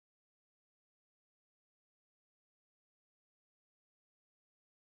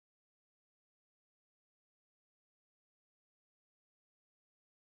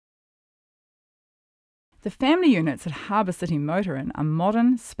The family units at Harbour City Motor Inn are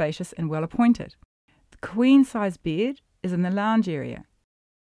modern, spacious and well appointed. The queen-size bed is in the lounge area.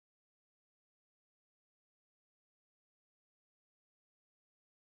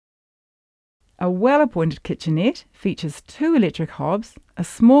 A well-appointed kitchenette features 2 electric hobs, a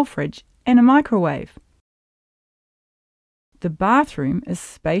small fridge and a microwave. The bathroom is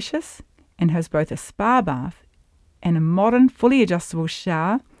spacious and has both a spa bath and a modern fully adjustable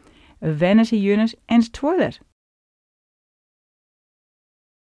shower, a vanity unit and toilet.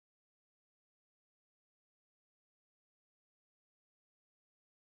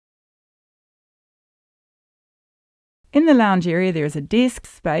 In the lounge area there is a desk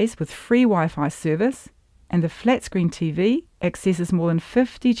space with free Wi-Fi service, and the flat-screen TV accesses more than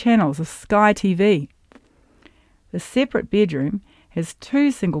 50 channels of Sky TV. The separate bedroom has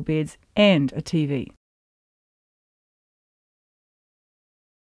 2 single beds and a TV.